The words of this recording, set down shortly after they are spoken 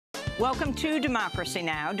Welcome to Democracy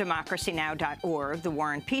Now!, democracynow.org, the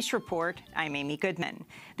War and Peace Report. I'm Amy Goodman.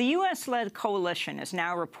 The U.S.-led coalition is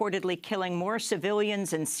now reportedly killing more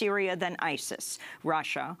civilians in Syria than ISIS,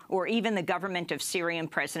 Russia, or even the government of Syrian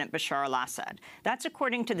President Bashar al-Assad. That's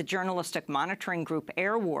according to the journalistic monitoring group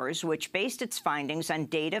Air Wars, which based its findings on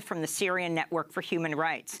data from the Syrian Network for Human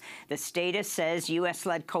Rights. This data says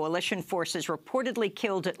U.S.-led coalition forces reportedly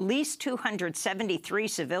killed at least 273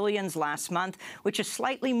 civilians last month, which is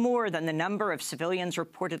slightly more than the number of civilians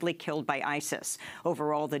reportedly killed by ISIS.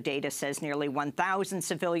 Overall, the data says nearly 1,000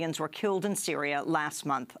 civilians were killed in Syria last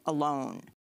month alone.